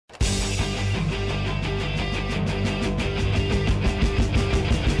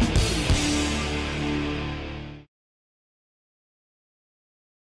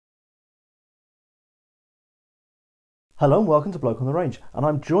Hello and welcome to Bloke on the Range, and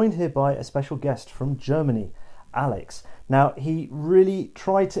I'm joined here by a special guest from Germany, Alex. Now, he really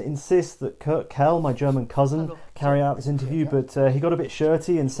tried to insist that Kurt Kell, my German cousin, carry out this interview, but he got a bit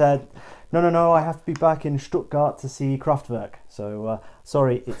shirty and said, no, I have to be back in Stuttgart to see Kraftwerk. So,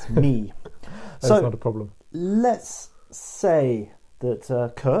 sorry, it's me. That's not a problem. Let's say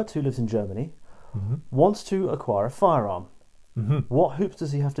that Kurt, who lives in Germany, wants to acquire a firearm. What hoops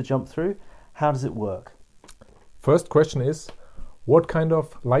does he have to jump through? How does it work? First question is, what kind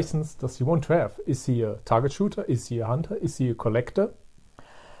of license does he want to have? Is he a target shooter? Is he a hunter? Is he a collector?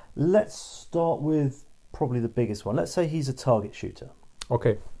 Let's start with probably the biggest one. Let's say he's a target shooter.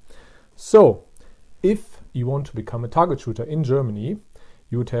 Okay, so if you want to become a target shooter in Germany,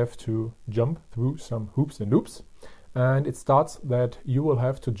 you would have to jump through some hoops and loops. And it starts that you will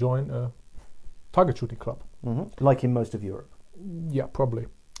have to join a target shooting club. Like in most of Europe. Yeah, probably.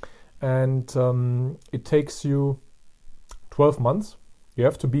 And it takes you 12 months. You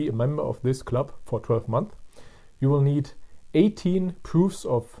have to be a member of this club for 12 months. You will need 18 proofs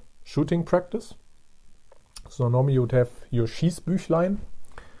of shooting practice. So normally you would have your Schießbüchlein.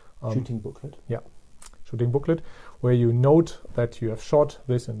 Shooting booklet. Yeah, shooting booklet, where you note that you have shot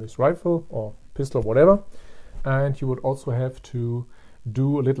this and this rifle or pistol, whatever. And you would also have to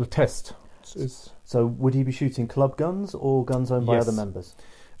do a little test. So would he be shooting club guns or guns owned by other members?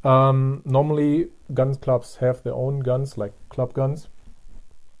 Normally gun clubs have their own guns, like club guns,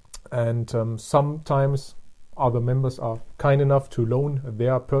 and sometimes other members are kind enough to loan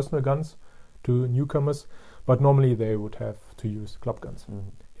their personal guns to newcomers, but normally they would have to use club guns.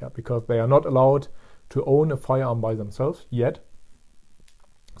 Yeah, because they are not allowed to own a firearm by themselves yet,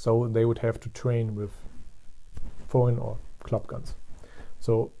 so they would have to train with foreign or club guns.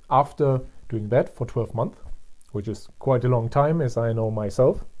 So after doing that for 12 months, which is quite a long time, as I know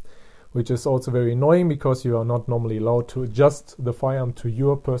myself, which is also very annoying because you are not normally allowed to adjust the firearm to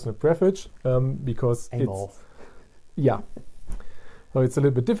your personal preference, because so it's a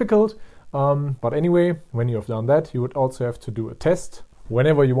little bit difficult. But anyway, when you have done that, you would also have to do a test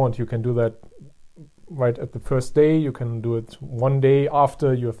whenever you want. You can do that right at the first day. You can do it one day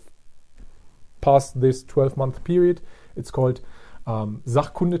after you have passed this 12-month period. It's called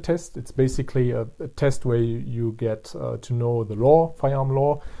Sachkunde test. It's basically a test where you get to know the law, firearm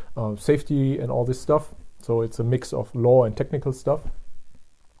law, safety and all this stuff. So it's a mix of law and technical stuff.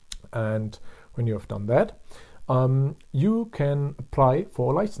 And when you have done that, you can apply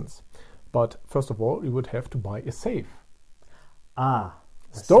for a license. But first of all, you would have to buy a safe.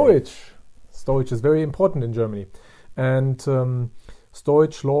 Storage. Safe. Storage is very important in Germany. And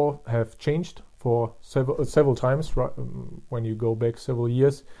storage law have changed for several times. When you go back several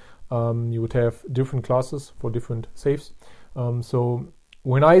years, you would have different classes for different safes. So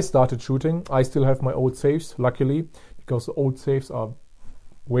when I started shooting, I still have my old safes, luckily, because the old safes are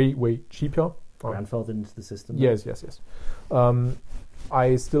way cheaper. Grandfathered into the system. Yes.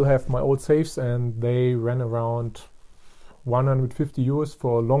 I still have my old safes, and they ran around 150 euros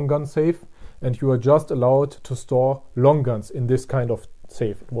for a long gun safe, and you are just allowed to store long guns in this kind of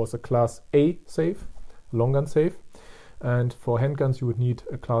safe. It was a class A safe, long gun safe, and for handguns you would need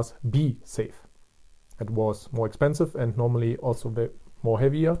a class B safe. It was more expensive and normally also more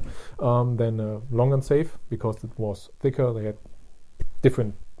heavier than a long gun safe because it was thicker. They had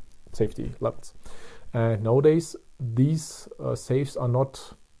different safety levels. And nowadays these safes are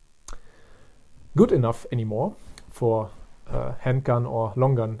not good enough anymore for handgun or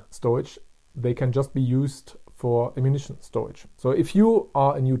long gun storage. They can just be used for ammunition storage. So if you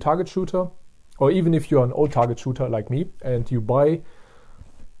are a new target shooter, or even if you're an old target shooter like me, and you buy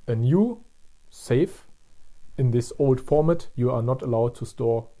a new safe in this old format, you are not allowed to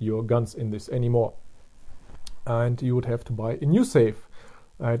store your guns in this anymore. And you would have to buy a new safe.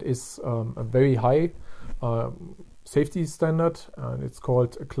 It is a very high safety standard, and it's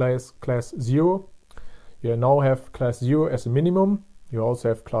called a class 0. You now have class 0 as a minimum. You also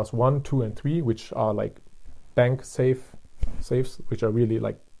have class 1, 2, and 3, which are like bank safes, which are really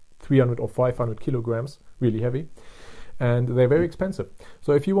like 300 or 500 kilograms, really heavy, and they're very expensive.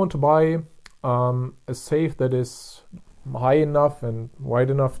 So if you want to buy a safe that is high enough and wide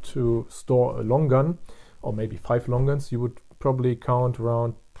enough to store a long gun, or maybe 5 long guns, you would probably count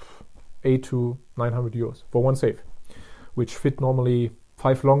around 800 to 900 euros for one safe, which fit normally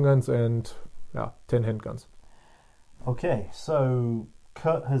 5 long guns and 10 handguns. Okay, so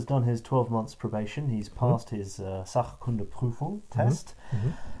Kurt has done his 12 months probation. He's passed his Sachkundeprüfung test.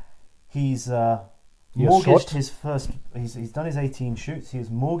 He's mortgaged his first. He's done his 18 shoots. He has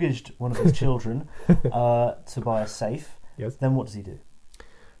mortgaged one of his children to buy a safe. Yes. Then what does he do?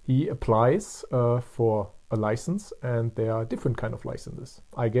 He applies for a license, and there are different kind of licenses.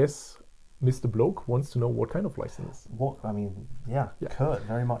 I guess Mr. Bloke wants to know what kind of license. Yeah. Kurt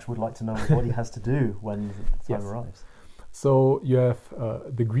very much would like to know what he has to do when the time arrives. So you have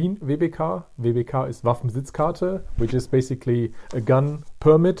the green WBK. WBK is Waffenbesitzkarte, which is basically a gun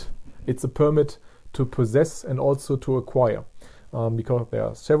permit. It's a permit to possess and also to acquire, because there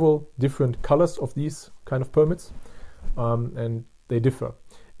are several different colors of these kind of permits, and they differ.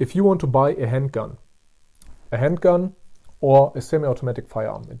 If you want to buy a handgun or a semi-automatic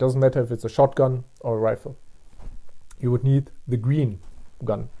firearm, it doesn't matter if it's a shotgun or a rifle, you would need the green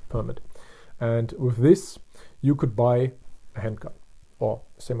gun permit. And with this, you could buy a handgun or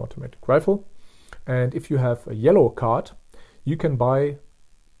a semi-automatic rifle. And if you have a yellow card, you can buy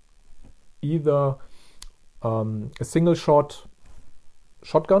either a single shot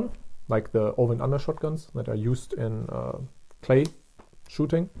shotgun, like the over and under shotguns that are used in clay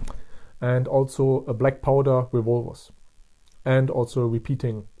shooting, and also a black powder revolvers, and also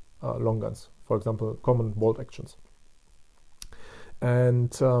repeating long guns, for example, common bolt actions.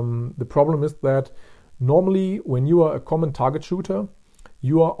 And the problem is that normally when you are a common target shooter,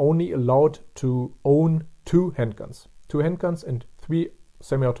 you are only allowed to own two handguns and 3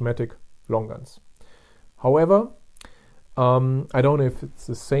 semi-automatic long guns. However, I don't know if it's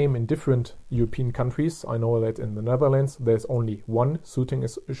the same in different European countries. I know that in the Netherlands there's only one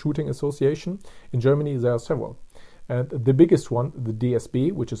shooting association. In Germany there are several. And the biggest one, the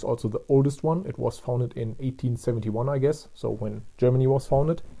DSB, which is also the oldest one, it was founded in 1871, I guess, so when Germany was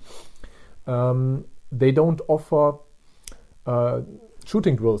founded. They don't offer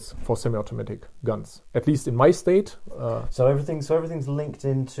shooting drills for semi-automatic guns, at least in my state. So everything's linked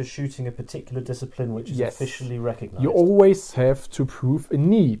into shooting a particular discipline which is officially recognized. You always have to prove a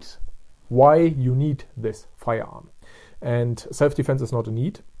need, why you need this firearm. And self-defense is not a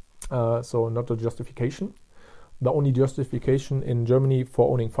need, so not a justification. The only justification in Germany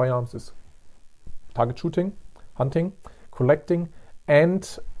for owning firearms is target shooting, hunting, collecting,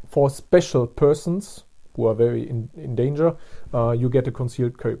 and for special persons who are very in danger, you get a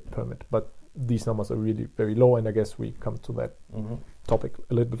concealed carry permit. But these numbers are really very low, and I guess we come to that topic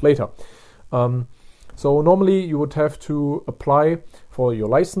a little bit later. So normally you would have to apply for your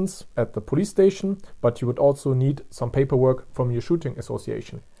license at the police station, but you would also need some paperwork from your shooting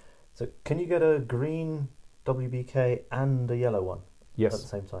association. So can you get a green WBK and a yellow one at the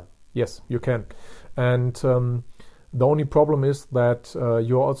same time? Yes, you can. And the only problem is that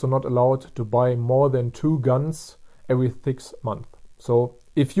you're also not allowed to buy more than 2 guns every 6 months. So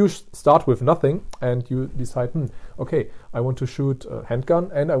if you start with nothing and you decide, okay, I want to shoot a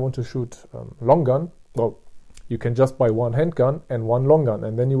handgun and I want to shoot long gun, well, you can just buy 1 handgun and 1 long gun,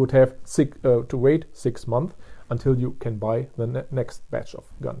 and then you would have to wait 6 months until you can buy the next batch of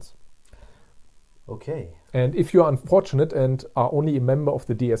guns. Okay. And if you are unfortunate and are only a member of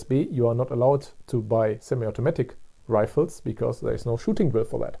the DSB, you are not allowed to buy semi-automatic rifles because there is no shooting drill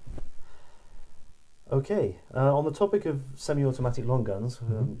for that. Okay. On the topic of semi-automatic long guns,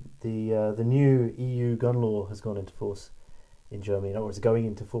 the new EU gun law has gone into force in Germany, or is going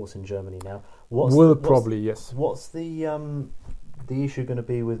into force in Germany now. Yes. What's the issue going to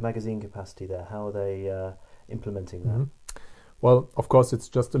be with magazine capacity there? How are they implementing that? Well, of course, it's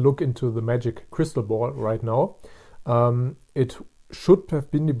just a look into the magic crystal ball right now. It should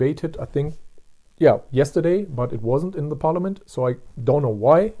have been debated, I think, yesterday, but it wasn't in the parliament. So I don't know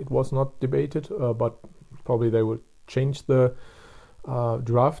why it was not debated, but probably they will change the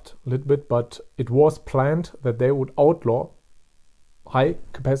draft a little bit. But it was planned that they would outlaw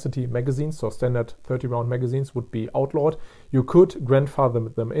high-capacity magazines, so standard 30-round magazines would be outlawed. You could grandfather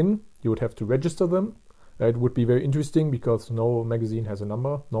them in. You would have to register them. It would be very interesting because no magazine has a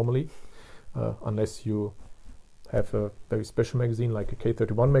number normally, unless you have a very special magazine like a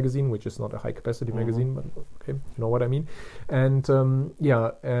K31 magazine, which is not a high-capacity magazine, but okay, you know what I mean. And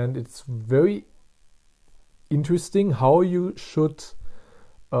and it's very interesting how you should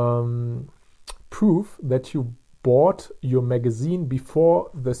prove that you bought your magazine before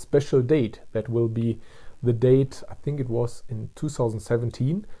the special date that will be the date, I think it was in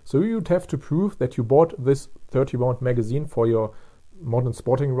 2017. So you would have to prove that you bought this 30-round magazine for your modern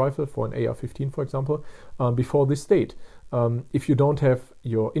sporting rifle, for an AR-15, for example, before this date. If you don't have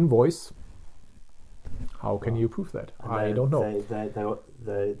your invoice, how can you prove that? I don't know.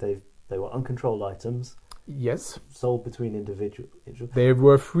 They were uncontrolled items. Yes. Sold between individuals. They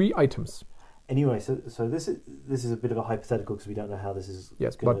were free items. Anyway, so this is a bit of a hypothetical because we don't know how this is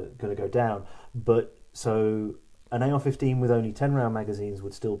going to go down. But so an AR-15 with only 10-round magazines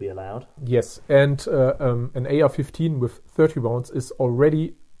would still be allowed? Yes, and an AR-15 with 30 rounds is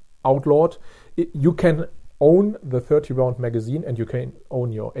already outlawed. You can own the 30-round magazine and you can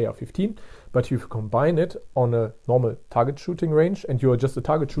own your AR-15, but if you combine it on a normal target shooting range and you are just a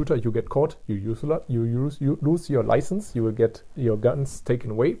target shooter, you get caught, you lose your license, you will get your guns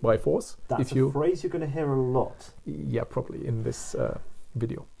taken away by force. That's a phrase you're going to hear a lot. Yeah, probably in this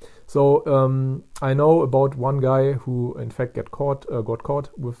video. So I know about one guy who in fact got caught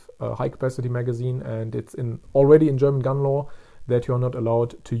with a high-capacity magazine, and it's already in German gun law that you are not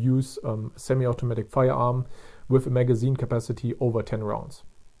allowed to use a semi-automatic firearm with a magazine capacity over 10 rounds.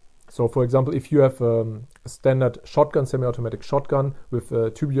 So, for example, if you have a standard shotgun, semi-automatic shotgun with a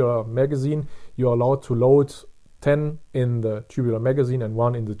tubular magazine, you are allowed to load 10 in the tubular magazine and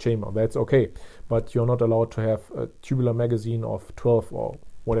 1 in the chamber. That's okay. But you're not allowed to have a tubular magazine of 12 or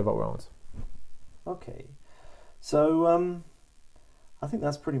whatever rounds. Okay. So, I think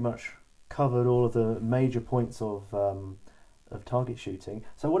that's pretty much covered all of the major points of target shooting.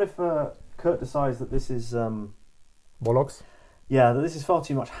 So what if Kurt decides that this is... Bollocks? Yeah, that this is far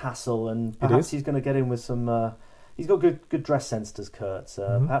too much hassle, and perhaps he's going to get in with some... he's got good dress sense, does Kurt.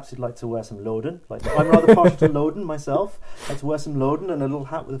 Perhaps he'd like to wear some Loden. I'm rather partial to Loden myself. I'd like to wear some Loden and a little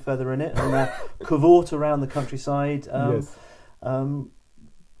hat with a feather in it, and cavort around the countryside,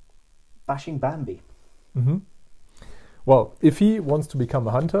 bashing Bambi. Mm-hmm. Well, if he wants to become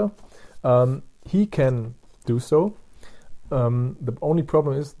a hunter, he can do so. The only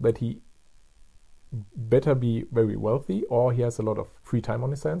problem is that he better be very wealthy or he has a lot of free time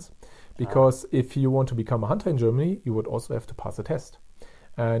on his hands, because if you want to become a hunter in Germany, you would also have to pass a test.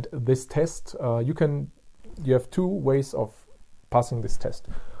 And this test, you have 2 ways of passing this test.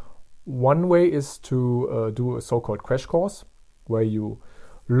 One way is to do a so-called crash course, where you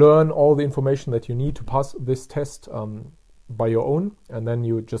learn all the information that you need to pass this test by your own, and then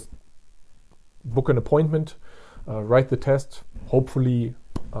you just book an appointment, write the test, hopefully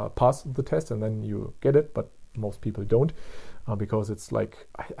pass the test, and then you get it. But most people don't, because it's like,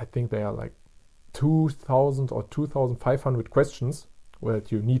 I think they are like 2,000 or 2,500 questions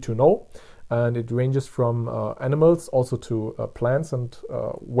that you need to know, and it ranges from animals also to plants, and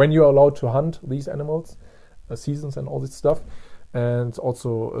when you are allowed to hunt these animals, seasons and all this stuff, and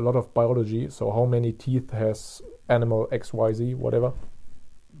also a lot of biology. So how many teeth has animal XYZ, whatever.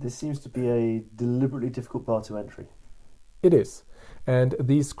 This seems to be a deliberately difficult bar to entry. It is. And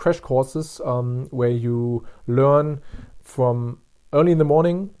these crash courses, where you learn from early in the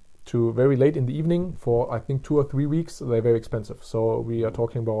morning to very late in the evening for, I think, 2 or 3 weeks, they're very expensive. So we are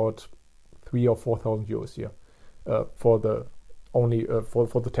talking about 3,000 or 4,000 euros here for the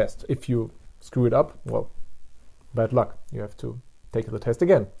test. If you screw it up, well, bad luck. You have to take the test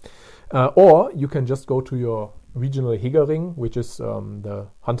again. Or you can just go to your regional Hegering, which is the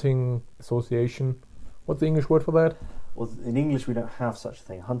hunting association. What's the English word for that? Well, in English we don't have such a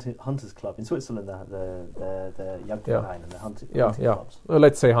thing. Hunters Club. In Switzerland, the Jagdverein and the hunting clubs.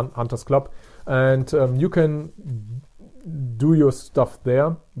 Let's say Hunters Club. And you can do your stuff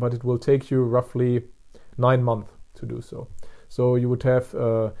there, but it will take you roughly 9 months to do so. So you would have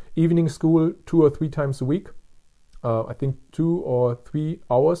evening school 2 or 3 times a week. I think 2 or 3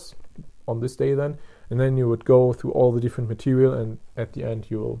 hours on this day then. And then you would go through all the different material, and at the end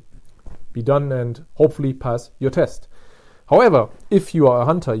you will be done and hopefully pass your test. However, if you are a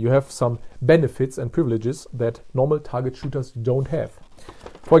hunter, you have some benefits and privileges that normal target shooters don't have.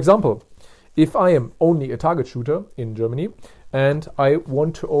 For example, if I am only a target shooter in Germany and I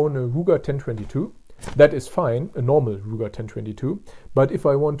want to own a Ruger 1022, that is fine, a normal Ruger 1022. But if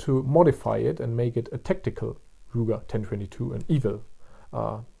I want to modify it and make it a tactical Ruger 1022, an evil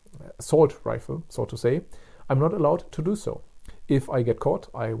assault rifle, so to say, I'm not allowed to do so. If I get caught,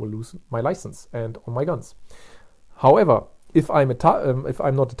 I will lose my license and all my guns. However, if I'm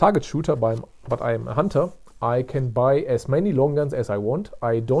not a target shooter, but I'm a hunter, I can buy as many long guns as I want.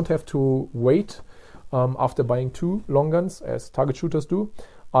 I don't have to wait after buying 2 long guns as target shooters do.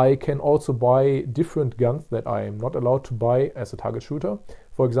 I can also buy different guns that I'm not allowed to buy as a target shooter.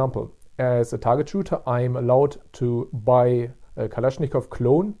 For example, as a target shooter, I'm allowed to buy a Kalashnikov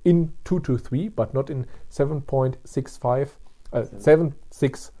clone in 223, but not in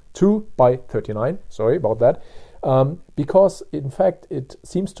 7.62 by 39. Sorry about that. Because in fact it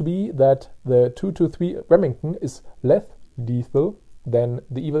seems to be that the 223 Remington is less lethal than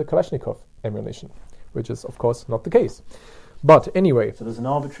the evil Kalashnikov ammunition, which is of course not the case. But anyway, so there's an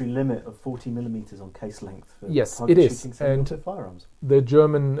arbitrary limit of 40 millimeters on case length for yes, target it is. shooting and firearms. The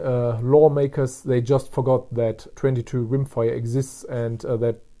German lawmakers, they just forgot that 22 rimfire exists, and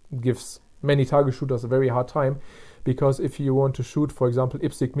that gives many target shooters a very hard time, because if you want to shoot, for example,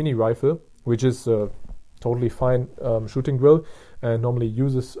 IPSC mini rifle, which is totally fine shooting drill and normally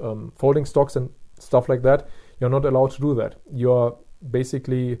uses folding stocks and stuff like that. You're not allowed to do that. You're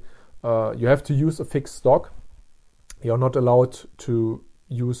basically, you have to use a fixed stock. You're not allowed to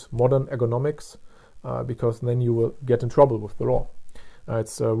use modern ergonomics because then you will get in trouble with the law.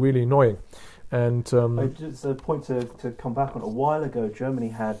 It's really annoying. And just a point to come back on. A while ago, Germany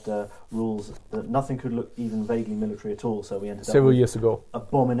had rules that nothing could look even vaguely military at all. So we ended several up with years ago,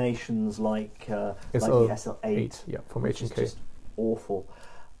 abominations like the SL8, yeah, from which H&K. is just awful.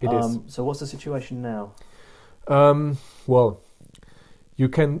 It is. So what's the situation now? Well, you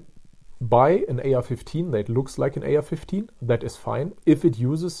can buy an AR-15 that looks like an AR-15. That is fine if it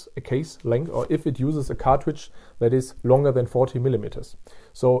uses a case length or if it uses a cartridge that is longer than 40 millimeters.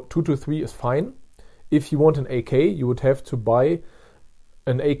 So 223 is fine. If you want an AK, you would have to buy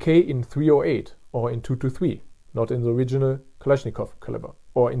an AK in 308 or in 223, not in the original Kalashnikov caliber,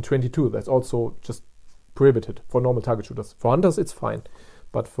 or in 22. That's also just prohibited for normal target shooters. For hunters, it's fine,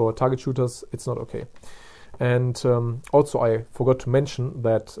 but for target shooters, it's not okay. And also, I forgot to mention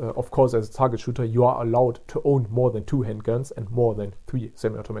that, of course, as a target shooter, you are allowed to own more than 2 handguns and more than 3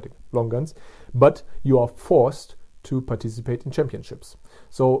 semi-automatic long guns, but you are forced to participate in championships.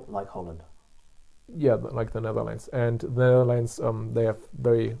 So, like Holland. Yeah, like the Netherlands. And the Netherlands, they have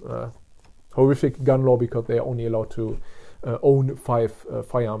very horrific gun law because they are only allowed to own 5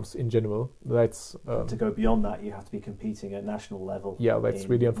 firearms in general. That's to go beyond that, you have to be competing at national level. Yeah, that's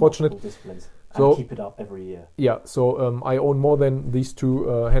really unfortunate. Disciplines, so and keep it up every year. Yeah, so I own more than these 2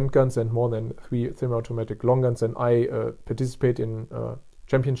 handguns and more than 3 semi-automatic long guns, and I participate in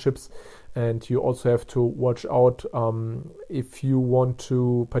championships. And you also have to watch out if you want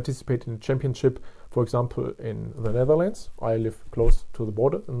to participate in a championship. For example, in the Netherlands, I live close to the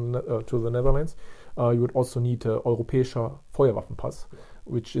border to the Netherlands. You would also need a Europäischer Feuerwaffenpass,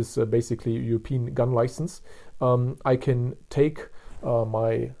 which is basically a European gun license. I can take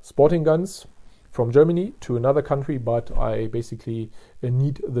my sporting guns from Germany to another country, but I basically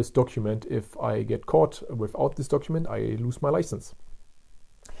need this document. If I get caught without this document, I lose my license.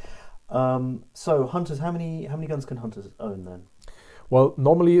 So hunters, how many guns can hunters own then? Well,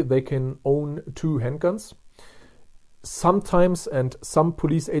 normally they can own 2 handguns. Sometimes, and some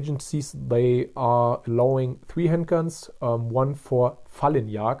police agencies, they are allowing 3 handguns, one for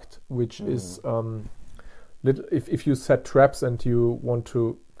Fallenjagd, which is if you set traps and you want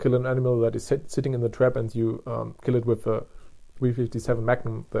to kill an animal that is sitting in the trap and you kill it with a 357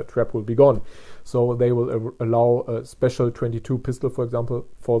 Magnum, the trap will be gone. So they will allow a special 22 pistol, for example,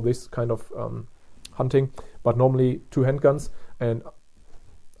 for this kind of hunting. But normally 2 handguns and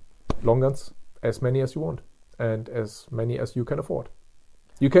long guns, as many as you want and as many as you can afford.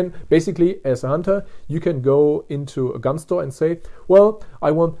 You can basically, as a hunter, you can go into a gun store and say, well, I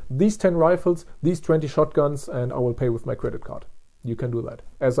want these 10 rifles, these 20 shotguns, and I will pay with my credit card. You can do that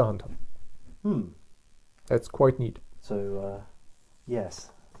as a hunter. That's quite neat. So, yes.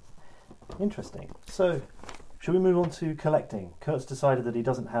 Interesting. So, should we move on to collecting? Kurt's decided that he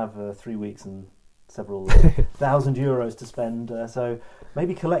doesn't have 3 weeks and several thousand euros to spend, so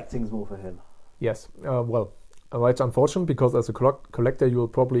maybe collecting's more for him. Yes. Well, it's unfortunate because as a collector you will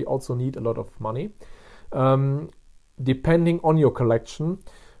probably also need a lot of money. Depending on your collection,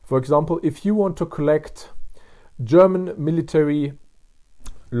 for example, if you want to collect German military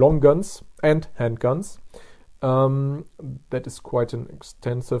long guns and handguns, that is quite an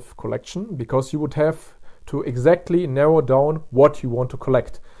extensive collection because you would have to exactly narrow down what you want to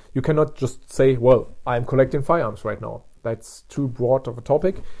collect. You cannot just say, well, I'm collecting firearms right now. That's too broad of a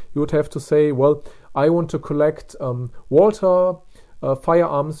topic. You would have to say, well, I want to collect Walter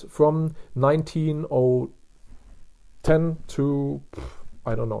firearms from 1910 to,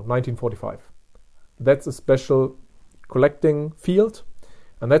 I don't know, 1945. That's a special collecting field,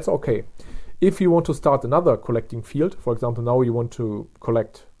 and that's okay. If you want to start another collecting field, for example, now you want to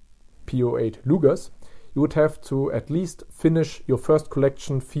collect PO8 Lugers, you would have to at least finish your first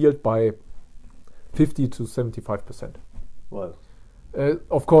collection field by 50 to 75%. Wow.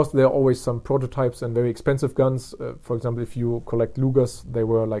 Of course, there are always some prototypes and very expensive guns. For example, if you collect Lugers, there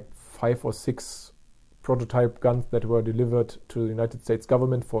were like 5 or 6 prototype guns that were delivered to the United States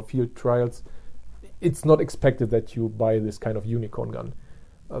government for field trials. It's not expected that you buy this kind of unicorn gun.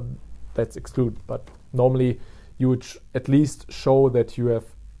 That's excluded. But normally, you would at least show that you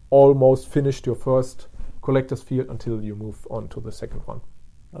have almost finished your first collector's field until you move on to the second one.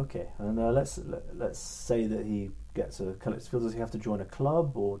 Okay, and let's say that he gets a collector's field, does he have to join a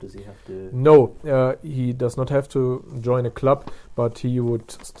club, or does he have to? No, he does not have to join a club, but he would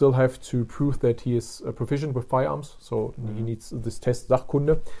still have to prove that he is proficient with firearms. So he needs this test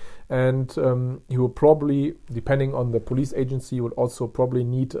Sachkunde, and he will probably, depending on the police agency, would also probably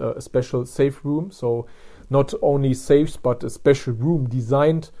need a special safe room. So not only safes, but a special room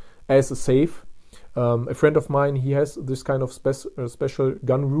designed as a safe. A friend of mine, he has this kind of special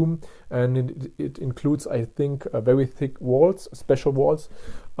gun room, and it includes, I think, very thick walls, special walls,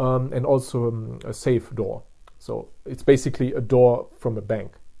 and also a safe door. So it's basically a door from a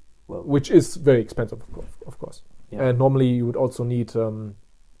bank, which is very expensive, of course. Yeah. And normally you would also need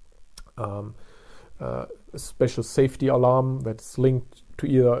a special safety alarm that's linked to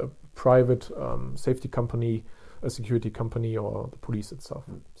either a private safety company, a security company, or the police itself.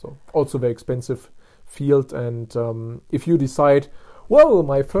 So also very expensive field. And if you decide, well,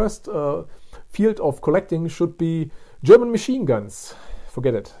 my first field of collecting should be German machine guns,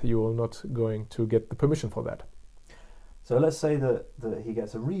 forget it. You are not going to get the permission for that. So let's say that he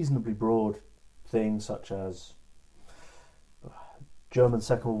gets a reasonably broad thing, such as German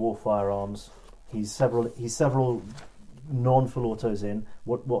Second World War firearms. He's several non-full autos in.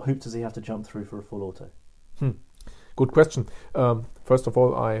 What hoop does he have to jump through for a full auto? Good question. First of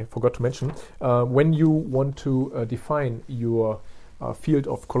all, I forgot to mention, when you want to define your field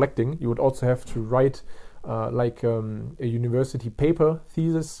of collecting, you would also have to write a university paper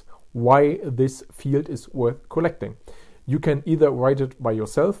thesis why this field is worth collecting. You can either write it by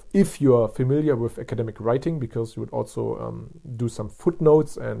yourself if you are familiar with academic writing, because you would also do some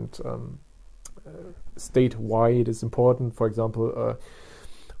footnotes and state why it is important. For example,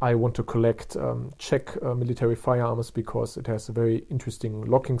 I want to collect Czech military firearms because it has a very interesting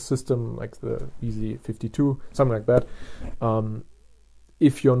locking system, like the VZ52, something like that.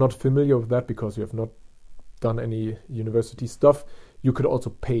 If you're not familiar with that because you have not done any university stuff, you could also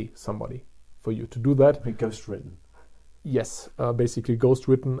pay somebody for you to do that. Ghostwritten. Yes, basically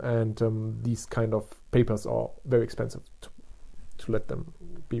ghostwritten, and these kind of papers are very expensive to let them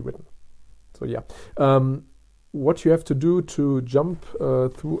be written. So yeah. What you have to do to jump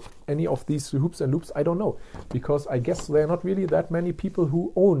through any of these hoops and loops, I don't know, because I guess there are not really that many people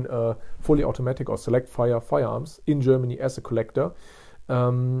who own fully automatic or select fire firearms in Germany as a collector.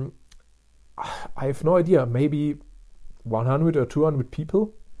 I have no idea, maybe 100 or 200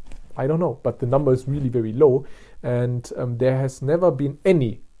 people, I don't know, but the number is really very low, and there has never been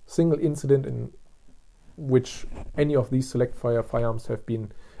any single incident in which any of these select fire firearms have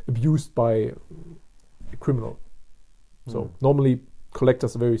been abused by a criminal. So normally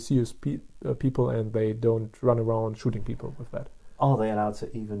collectors are very serious people, and they don't run around shooting people with that. Are they allowed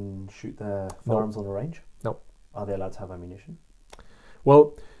to even shoot their firearms on a range? No. Are they allowed to have ammunition?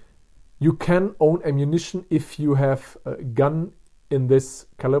 Well, you can own ammunition if you have a gun in this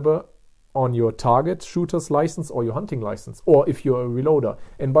caliber on your target shooter's license or your hunting license, or if you're a reloader.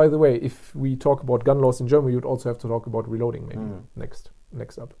 And by the way, if we talk about gun laws in Germany, you'd also have to talk about reloading maybe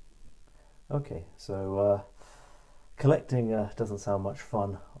next up. Okay, so collecting doesn't sound much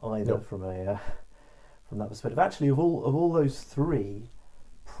fun either. Nope. From that perspective. Actually, of all those three,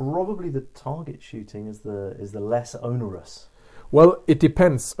 probably the target shooting is the less onerous. Well, it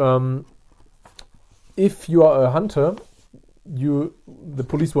depends. If you are a hunter, the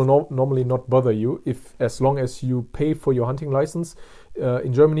police will normally not bother you as long as you pay for your hunting license.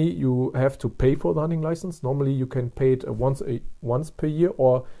 In Germany, you have to pay for the hunting license. Normally, you can pay it once per year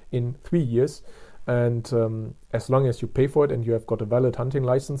or in 3 years. And as long as you pay for it and you have got a valid hunting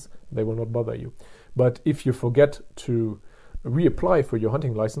license, they will not bother you. But if you forget to reapply for your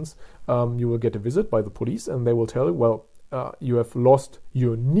hunting license, you will get a visit by the police, and they will tell you, well, you have lost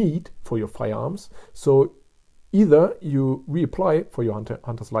your need for your firearms. So either you reapply for your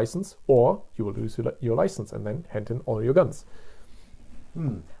hunter's license, or you will lose your license and then hand in all your guns.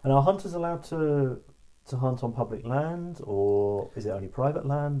 And are hunters allowed to hunt on public land, or is it only private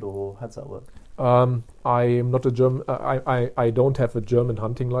land, or how does that work? I am not a German. I don't have a German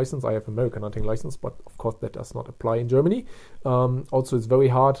hunting license. I have American hunting license, but of course that does not apply in Germany. Also, it's very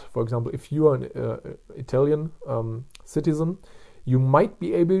hard. For example, if you are an Italian citizen, you might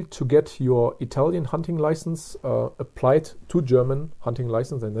be able to get your Italian hunting license applied to German hunting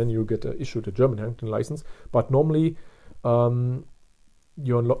license, and then you get issued a German hunting license. But normally,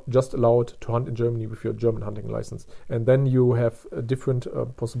 you're just allowed to hunt in Germany with your German hunting license. And then you have different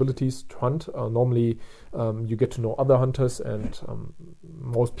possibilities to hunt. Normally, you get to know other hunters, and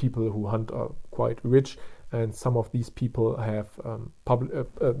most people who hunt are quite rich. And some of these people have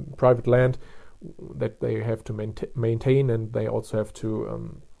private land that they have to maintain, and they also have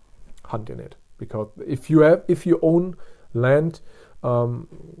to hunt in it. because if you own land,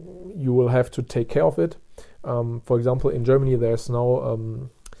 you will have to take care of it. For example, in Germany there's now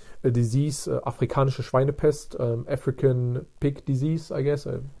a disease, Afrikanische Schweinepest, African pig disease, I guess.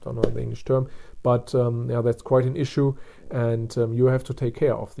 I don't know the English term, but that's quite an issue, and you have to take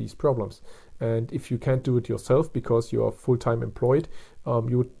care of these problems. And if you can't do it yourself because you are full-time employed,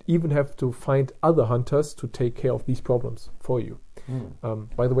 you would even have to find other hunters to take care of these problems for you.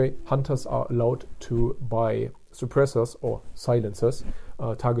 By the way, hunters are allowed to buy suppressors or silencers.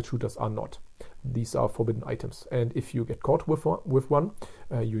 Target shooters are not. These are forbidden items. And if you get caught with one,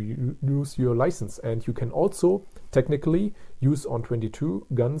 you lose your license. And you can also technically use on 22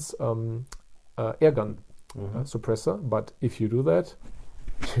 guns air gun suppressor. But if you do that,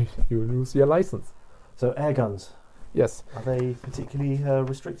 you lose your license. So air guns? Yes. Are they particularly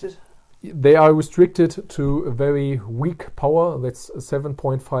restricted? They are restricted to a very weak power. That's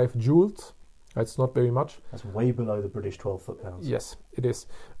 7.5 joules. That's not very much. That's way below the British 12 foot-pounds. Yes, it is.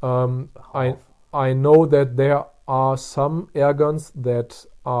 I know that there are some air guns that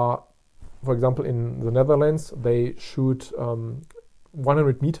are, for example, in the Netherlands, they shoot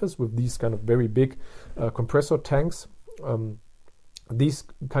 100 meters with these kind of very big compressor tanks. These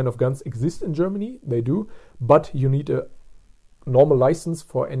kind of guns exist in Germany, they do, but you need a normal license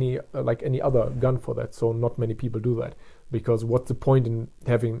for any other gun for that. So not many people do that, because what's the point in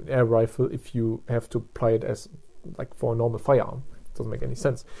having an air rifle if you have to apply it as like for a normal firearm? It doesn't make any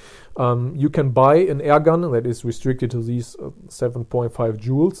sense. You can buy an air gun that is restricted to these 7.5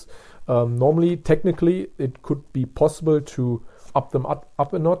 joules. Normally, technically, it could be possible to up them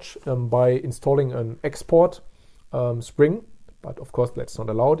up a notch by installing an export spring. But of course, that's not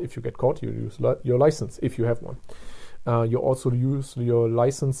allowed. If you get caught, you lose your license if you have one. You also lose your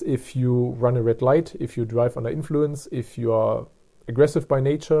license if you run a red light, if you drive under influence, if you are aggressive by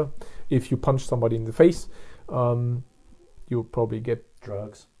nature, if you punch somebody in the face. You'll probably get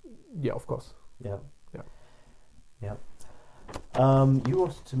drugs. Yeah, of course. Yeah. Yeah. You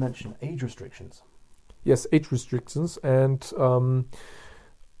wanted to mention age restrictions. Yes, age restrictions, and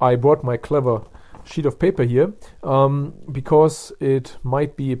I brought my clever sheet of paper here because it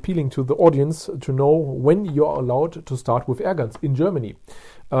might be appealing to the audience to know when you are allowed to start with air guns in Germany.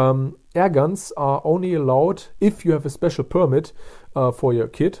 Air guns are only allowed if you have a special permit for your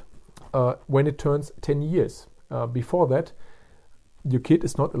kid when it turns 10 years. Before that, your kid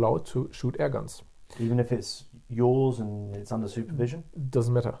is not allowed to shoot air guns. Even if it's yours and it's under supervision?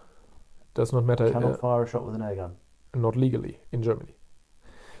 Doesn't matter. Does not matter. Cannot fire a shot with an air gun? Not legally in Germany.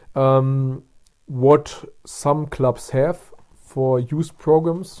 What some clubs have for youth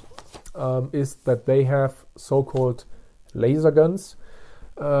programs is that they have so-called laser guns.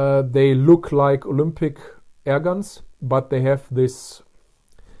 They look like Olympic air guns, but they have this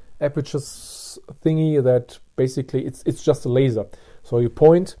apertures thingy that basically it's just a laser. So you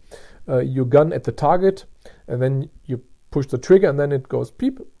point your gun at the target, and then you push the trigger, and then it goes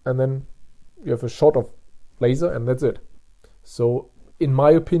beep, and then you have a shot of laser, and that's it. So in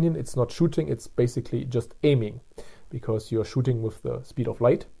my opinion, it's not shooting, it's basically just aiming, because you're shooting with the speed of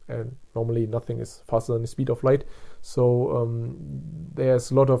light, and normally nothing is faster than the speed of light. So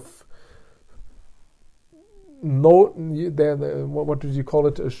there's a lot of what did you call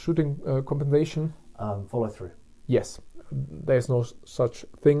it? A shooting compensation? Follow through. Yes, there's no such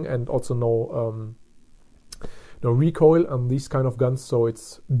thing, and also no recoil on these kind of guns. So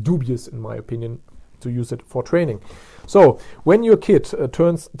it's dubious, in my opinion, to use it for training. So when your kid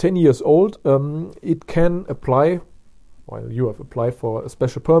turns 10 years old, it can apply. Well, you have applied for a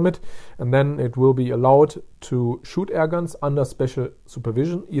special permit, and then it will be allowed to shoot air guns under special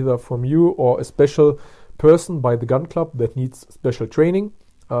supervision, either from you or a special person by the gun club that needs special training.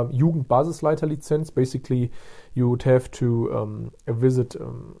 Jugendbasisleiterlizenz. Basically, you would have to visit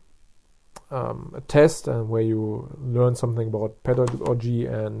a test where you learn something about pedagogy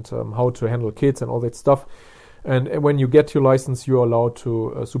and how to handle kids and all that stuff. And when you get your license, you are allowed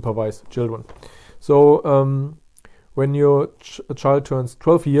to supervise children. So when your child turns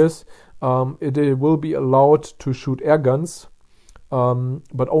 12 years, it will be allowed to shoot air guns,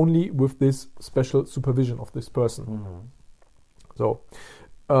 but only with this special supervision of this person. Mm-hmm. So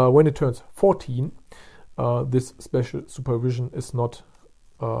when it turns 14, this special supervision is not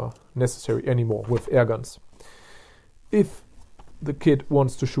necessary anymore with air guns. If the kid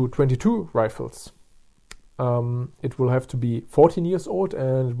wants to shoot 22 rifles, it will have to be 14 years old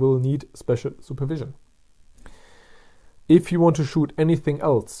and will need special supervision. If you want to shoot anything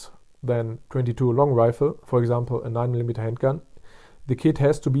else than 22 long rifle, for example a 9mm handgun, the kid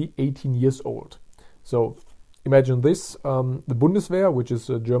has to be 18 years old. So imagine this, the Bundeswehr, which is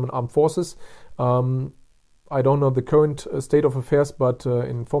German armed forces. I don't know the current state of affairs, but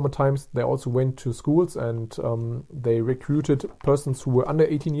in former times they also went to schools and they recruited persons who were under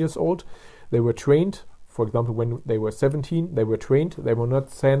 18 years old. They were trained. For example, when they were 17, they were trained. They were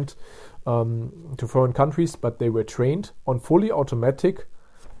not sent to foreign countries, but they were trained on fully automatic,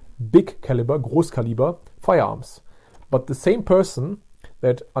 big caliber, Großkaliber firearms. But the same person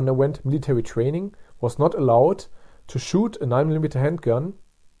that underwent military training was not allowed to shoot a 9mm handgun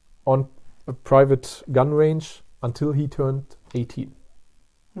on a private gun range until he turned 18.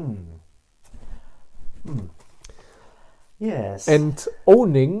 Yes. And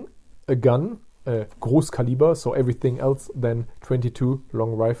owning a gun, Großkaliber, so everything else than 22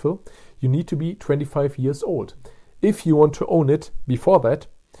 long rifle, you need to be 25 years old. If you want to own it before that,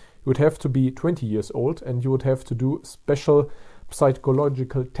 you would have to be 20 years old and you would have to do special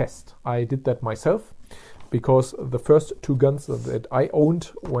psychological test. I did that myself because the first two guns that I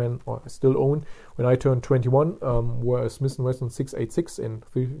owned I still own when I turned 21 were a Smith & Wesson 686 in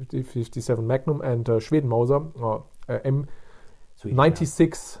 357 Magnum and Schweden Mauser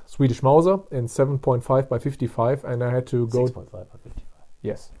M96 Swedish Mauser in 7.5 by 55, and I had to go 6.5 by 55.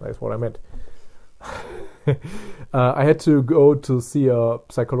 Yes, that's what I meant. I had to go to see a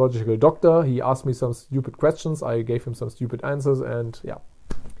psychological doctor. He asked me some stupid questions. I gave him some stupid answers, and yeah,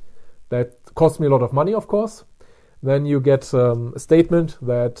 that cost me a lot of money, of course. Then you get a statement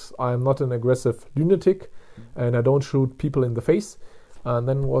that I'm not an aggressive lunatic and I don't shoot people in the face. And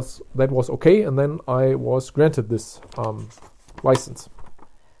then that was okay. And then I was granted this license.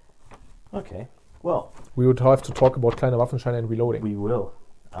 Okay, well, we would have to talk about kleine Waffenscheine and reloading. We will.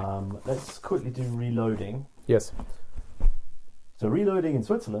 Let's quickly do reloading. Yes. So reloading in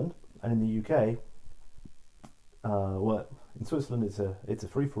Switzerland and in the UK, in Switzerland it's a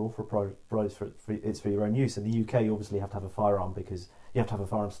free-for-all for it's for your own use. In the UK, you obviously have to have a firearm because you have to have a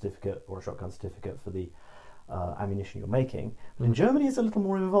firearm certificate or a shotgun certificate for the ammunition you're making. But in Germany, it's a little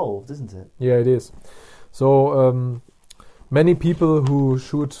more involved, isn't it? Yeah, it is. So many people who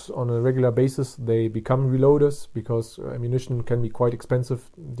shoot on a regular basis, they become reloaders because ammunition can be quite expensive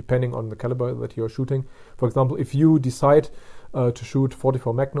depending on the caliber that you're shooting. For example, if you decide to shoot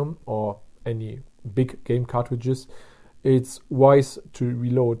 44 Magnum or any big game cartridges, it's wise to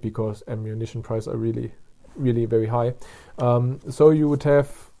reload because ammunition prices are really, really very high. So you would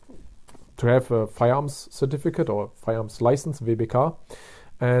have to have a firearms certificate or firearms license, VBK,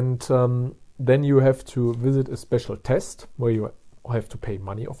 and then you have to visit a special test where you have to pay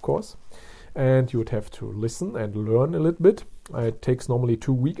money, of course, and you would have to listen and learn a little bit. It takes normally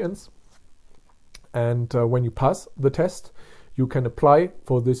 2 weekends, and when you pass the test, you can apply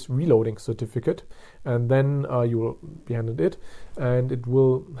for this reloading certificate, and then you will be handed it, and it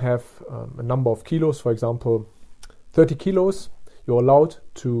will have a number of kilos. For example, 30 kilos. You're allowed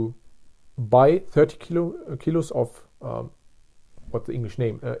to buy 30 kilos of what's the English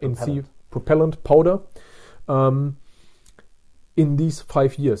name? Propellant powder in these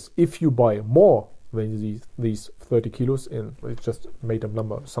 5 years. If you buy more than these 30 kilos it just made a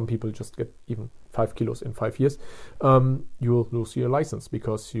number. Some people just get even 5 kilos in 5 years. You will lose your license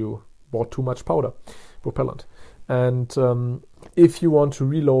because you bought too much powder, propellant. And if you want to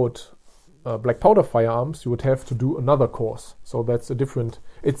reload black powder firearms, you would have to do another course. So that's a different.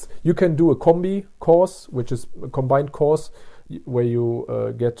 You can do a combi course, which is a combined course where you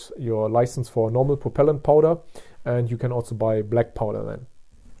get your license for normal propellant powder, and you can also buy black powder then.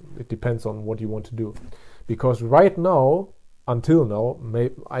 It depends on what you want to do. Because right now, until now,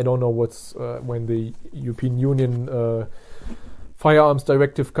 I don't know what's when the European Union firearms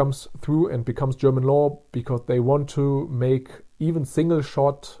directive comes through and becomes German law, because they want to make even single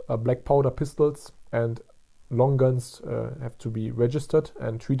shot black powder pistols and long guns have to be registered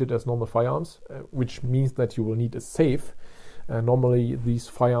and treated as normal firearms, which means that you will need a safe. Normally these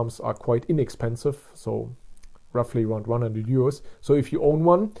firearms are quite inexpensive, so roughly around 100 euros. So if you own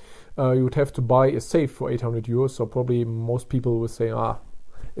one, you would have to buy a safe for 800 euros. So probably most people will say,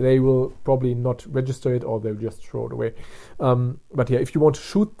 they will probably not register it or they'll just throw it away. But yeah, if you want to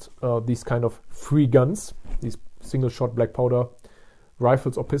shoot these kind of free guns, these single shot black powder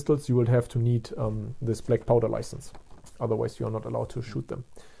rifles or pistols, you will have to need this black powder license. Otherwise you are not allowed to shoot them.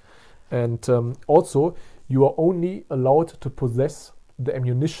 And also you are only allowed to possess the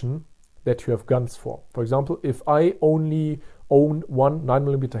ammunition that you have guns for. For example, if I only own one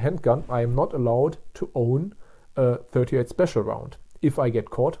 9mm handgun, I am not allowed to own a 38 special round. If I get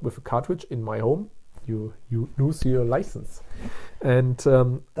caught with a cartridge in my home, you lose your license. And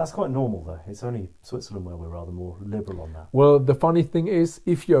that's quite normal, though. It's only Switzerland where we're rather more liberal on that. Well, the funny thing is,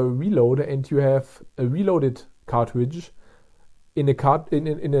 if you're a reloader and you have a reloaded cartridge in a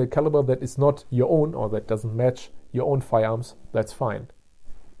caliber that is not your own or that doesn't match your own firearms, that's fine.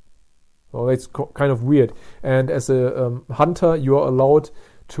 Well, it's kind of weird. And as a hunter, you are allowed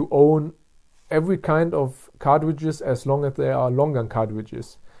to own every kind of cartridges as long as they are long gun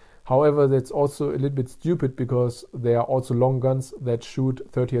cartridges. However, that's also a little bit stupid because there are also long guns that shoot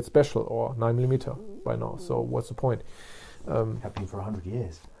 38 special or 9mm by now. So what's the point? Happening for 100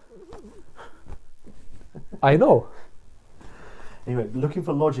 years. I know. Anyway, looking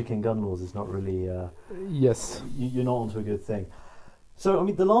for logic in gun laws is not really... yes. You're not onto a good thing. So, I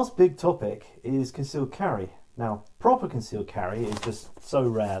mean, the last big topic is concealed carry. Now, proper concealed carry is just so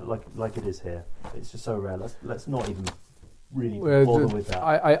rare, like it is here. It's just so rare. Let's not even really bother with that.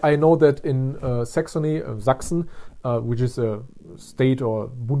 I know that in Saxony, Sachsen, which is a state or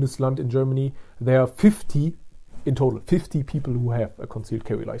Bundesland in Germany, there are 50 in total, 50 people who have a concealed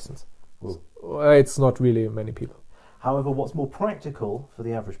carry license. It's not really many people. However, what's more practical for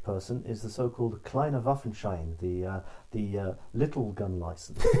the average person is the so-called Kleiner Waffenschein, the little gun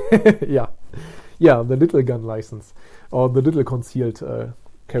license. yeah, the little gun license or the little concealed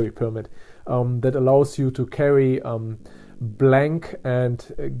carry permit that allows you to carry blank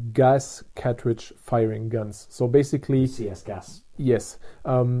and gas cartridge firing guns. So basically, CS gas. Yes,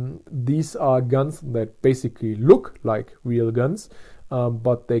 these are guns that basically look like real guns,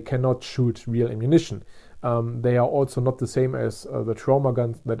 but they cannot shoot real ammunition. They are also not the same as the trauma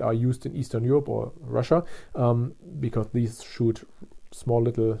guns that are used in Eastern Europe or Russia, because these shoot small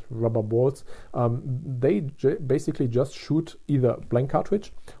little rubber balls. They basically just shoot either blank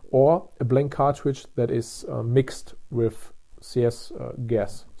cartridge or a blank cartridge that is mixed with CS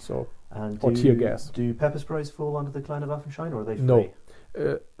gas, or tear gas. Do pepper sprays fall under the Kleiner Waffenschein, or are they free?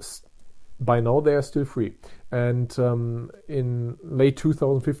 No. By now they are still free. And in late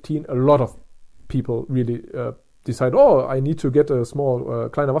 2015, a lot of people really decide, I need to get a small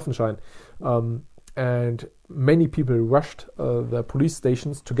Kleiner Waffenschein. And many people rushed the police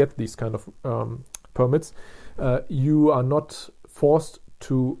stations to get these kind of permits. You are not forced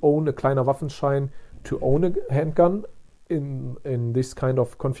to own a Kleiner Waffenschein to own a handgun in this kind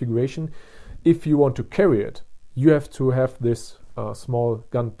of configuration. If you want to carry it, you have to have this small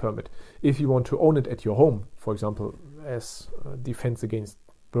gun permit. If you want to own it at your home, for example, as defense against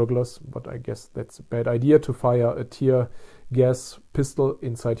burglars, but I guess that's a bad idea to fire a tear gas pistol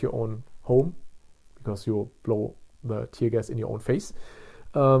inside your own home because you blow the tear gas in your own face.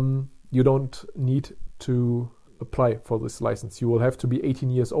 You don't need to apply for this license. You will have to be 18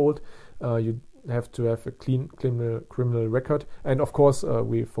 years old. You have to have a clean criminal record, and of course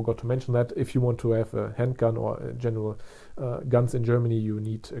we forgot to mention that if you want to have a handgun or general guns in Germany, you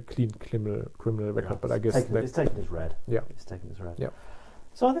need a clean criminal record. But I guess it's taken as read. Yeah, it's taken as read. Yeah.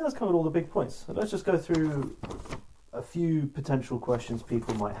 So I think that's covered all the big points. So let's just go through a few potential questions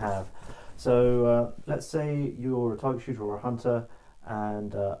people might have. So let's say you're a target shooter or a hunter,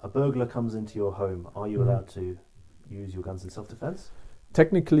 and a burglar comes into your home. Are you allowed to use your guns in self-defense?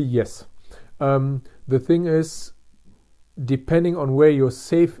 Technically, yes. The thing is, depending on where your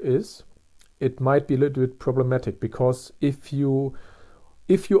safe is, it might be a little bit problematic, because if you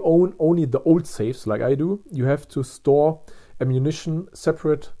own only the old safes like I do, you have to store ammunition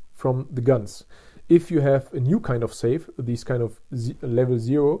separate from the guns. If you have a new kind of safe, these kind of level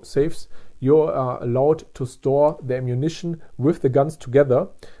 0 safes, you are allowed to store the ammunition with the guns together,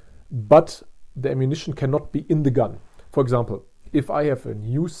 but the ammunition cannot be in the gun. For example, if I have a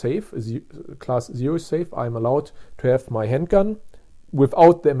new safe, a class 0 safe, I'm allowed to have my handgun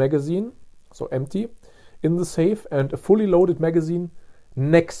without the magazine, so empty, in the safe, and a fully loaded magazine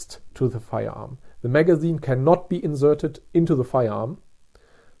next to the firearm. The magazine cannot be inserted into the firearm.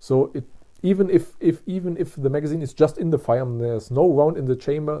 So even if the magazine is just in the firearm, there's no round in the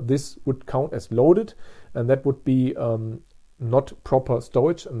chamber, this would count as loaded, and that would be not proper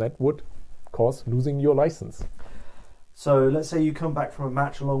storage, and that would cause losing your license. So let's say you come back from a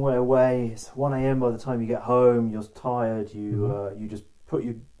match a long way away. It's 1 a.m. by the time you get home. You're tired. You just put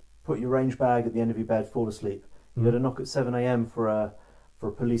your range bag at the end of your bed, fall asleep. You get a knock at 7 a.m. for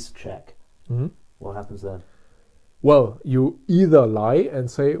a police check. What happens then? Well, you either lie and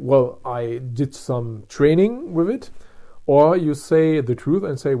say, well, I did some training with it, or you say the truth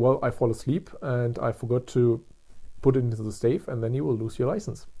and say, well, I fall asleep and I forgot to put it into the safe, and then you will lose your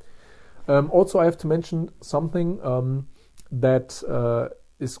license. Also, I have to mention something that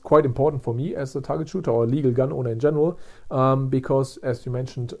is quite important for me as a target shooter or a legal gun owner in general, because, as you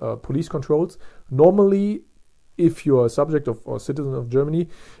mentioned, police controls. Normally, if you're a subject of or citizen of Germany,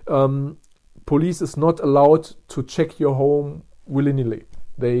 police is not allowed to check your home willy-nilly.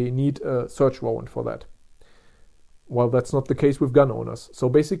 They need a search warrant for that. Well, that's not the case with gun owners. So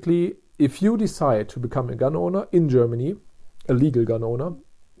basically, if you decide to become a gun owner in Germany, a legal gun owner,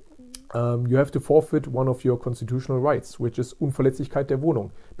 you have to forfeit one of your constitutional rights, which is Unverletzlichkeit der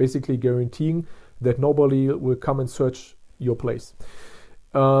Wohnung, basically guaranteeing that nobody will come and search your place.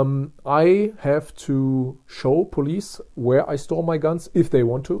 I have to show police where I store my guns if they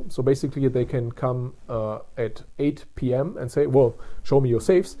want to. So basically they can come at 8 p.m. and say, well, show me your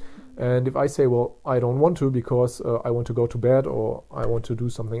safes. And if I say, well, I don't want to because I want to go to bed or I want to do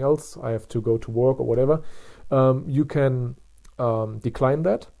something else, I have to go to work or whatever, you can decline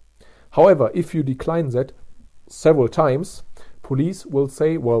that. However, if you decline that several times, police will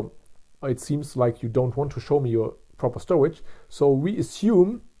say, well, it seems like you don't want to show me your proper storage, so we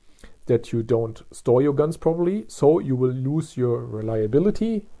assume that you don't store your guns properly, so you will lose your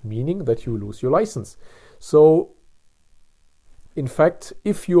reliability, meaning that you lose your license. So in fact,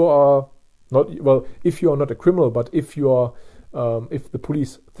 if you are not a criminal, but if the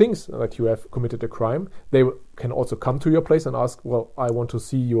police thinks that you have committed a crime, they can also come to your place and ask, well, I want to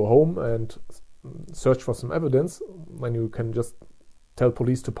see your home and search for some evidence. Then you can just tell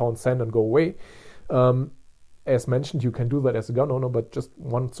police to pound sand and go away. As mentioned, you can do that as a gun owner, but just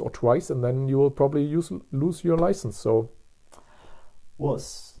once or twice, and then you will probably lose your license. So,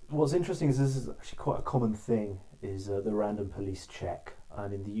 what's interesting is this is actually quite a common thing. Is the random police check,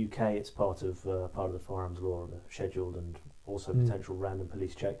 and in the UK, it's part of the firearms law, the scheduled and also potential random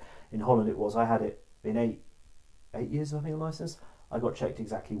police check. In Holland, it was. I had it in eight years of having a license. I got checked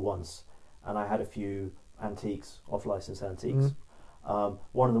exactly once, and I had a few antiques, off-license antiques.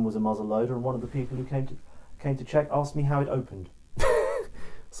 One of them was a muzzle loader, and one of the people who came to check asked me how it opened.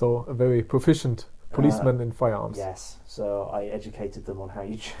 So a very proficient policeman in firearms. Yes, so I educated them on how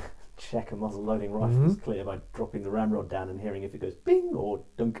you check a muzzle loading rifle is clear by dropping the ramrod down and hearing if it goes bing or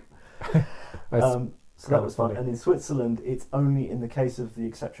dunk. So that was fun. And in Switzerland, it's only in the case of the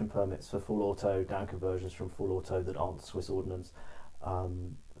exception permits for full auto, down conversions from full auto that aren't Swiss ordnance,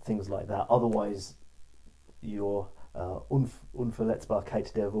 things like that. Otherwise, your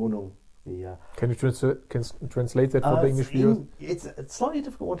Unverletzbarkeit der Wohnung. Can you translate that for the English viewers? It's a slightly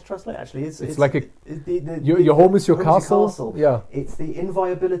difficult one to translate, actually. It's like your home is your castle. Yeah, it's the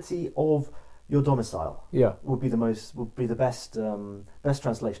inviolability of your domicile. Yeah, would be the best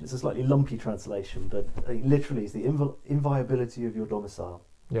translation. It's a slightly lumpy translation, but literally, it's the inviolability of your domicile.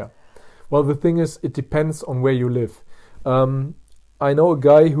 Yeah. Well, the thing is, it depends on where you live. I know a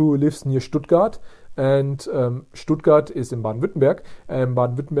guy who lives near Stuttgart. And Stuttgart is in Baden-Württemberg, and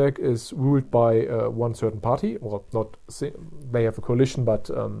Baden-Württemberg is ruled by one certain party. Well, they have a coalition, but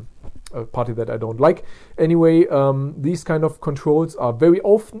a party that I don't like. Anyway, these kind of controls are very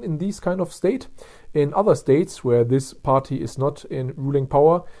often in this kind of state. In other states where this party is not in ruling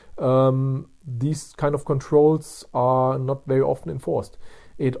power, these kind of controls are not very often enforced.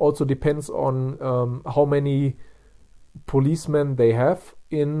 It also depends on how many policemen they have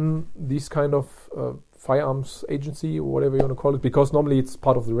in this kind of firearms agency or whatever you want to call it, because normally it's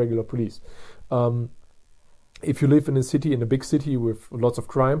part of the regular police. If you live in a big city with lots of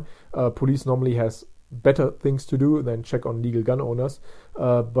crime, police normally has better things to do than check on legal gun owners.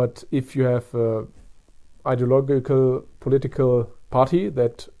 But if you have an ideological political party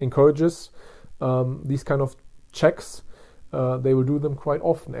that encourages these kind of checks, they will do them quite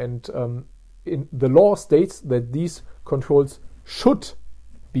often. And in the law states that these controls should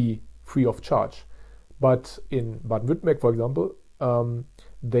be free of charge, but in Baden-Württemberg, for example,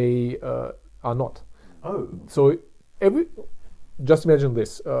 they are not. Oh, so just imagine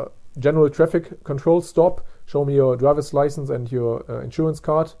this: general traffic control stop. Show me your driver's license and your insurance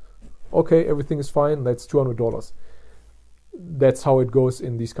card. Okay, everything is fine. That's $200. That's how it goes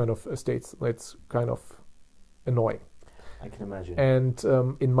in these kind of states. That's kind of annoying. I can imagine. And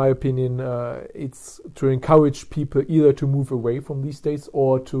in my opinion, it's to encourage people either to move away from these states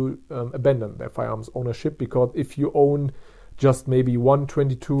or to abandon their firearms ownership, because if you own just maybe one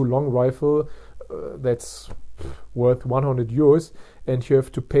 .22 long rifle that's worth €100 and you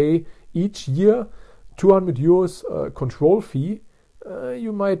have to pay each year €200 control fee,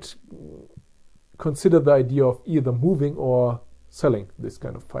 you might consider the idea of either moving or selling this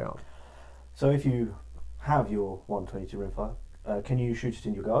kind of firearm. So if you have your 122 rimfire, can you shoot it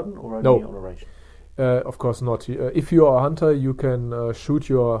in your garden or only on a range? Of course not. If you are a hunter, you can shoot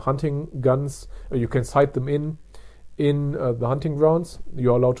your hunting guns. You can sight them in the hunting grounds.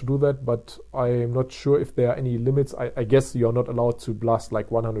 You are allowed to do that, but I am not sure if there are any limits. I guess you are not allowed to blast like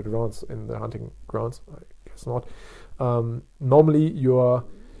 100 rounds in the hunting grounds. I guess not. Normally,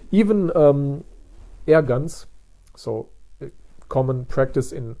 even air guns. So common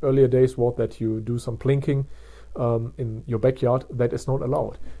practice in earlier days was that you do some plinking in your backyard, that is not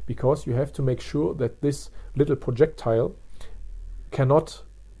allowed, because you have to make sure that this little projectile cannot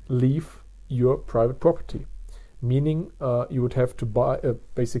leave your private property. Meaning you would have to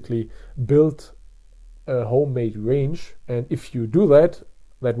basically build a homemade range, and if you do that,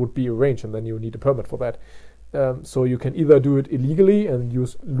 that would be a range, and then you need a permit for that. So you can either do it illegally and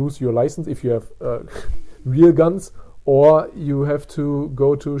lose your license if you have real guns, or you have to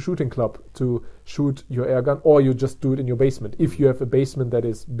go to a shooting club to shoot your air gun, or you just do it in your basement if you have a basement that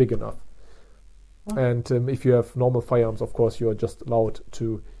is big enough. And if you have normal firearms, of course, you are just allowed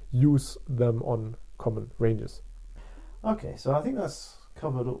to use them on common ranges. Okay, so I think that's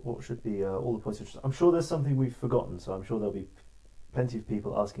covered what should be all the points. I'm sure there's something we've forgotten, so I'm sure there'll be plenty of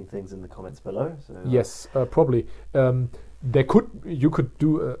people asking things in the comments below. So, yes, probably. You could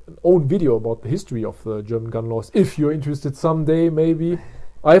do an own video about the history of the German gun laws if you're interested someday. Maybe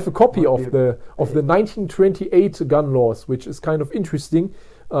I have a copy of the 1928 gun laws, which is kind of interesting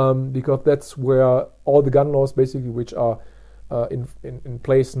because that's where all the gun laws, basically, which are in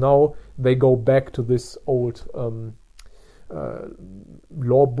place now, they go back to this old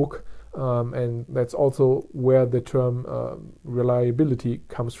law book. And that's also where the term reliability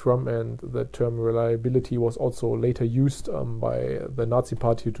comes from, and the term reliability was also later used by the Nazi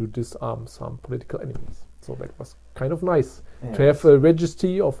Party to disarm some political enemies. So that was kind of nice to have a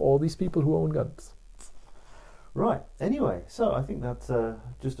registry of all these people who own guns. Right. Anyway, so I think that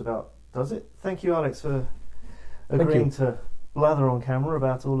just about does it. Thank you, Alex, for agreeing to blather on camera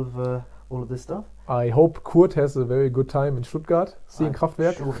about all of this stuff. I hope Kurt has a very good time in Stuttgart, seeing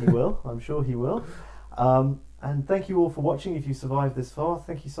Kraftwerk. I'm sure he will. And thank you all for watching. If you survived this far,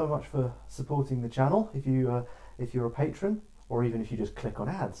 thank you so much for supporting the channel. If you're a patron, or even if you just click on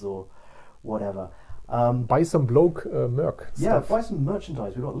ads or whatever. Buy some Bloke merch stuff. Yeah, buy some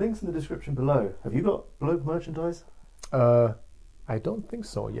merchandise. We've got links in the description below. Have you got Bloke merchandise? I don't think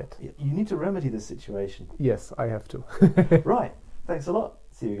so yet. You need to remedy this situation. Yes, I have to. Right. Thanks a lot.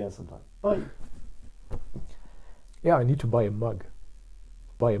 See you again sometime. Bye. Yeah, I need to buy a mug.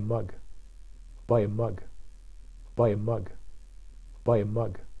 Buy a mug. Buy a mug. Buy a mug. Buy a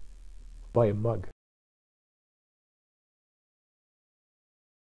mug. Buy a mug.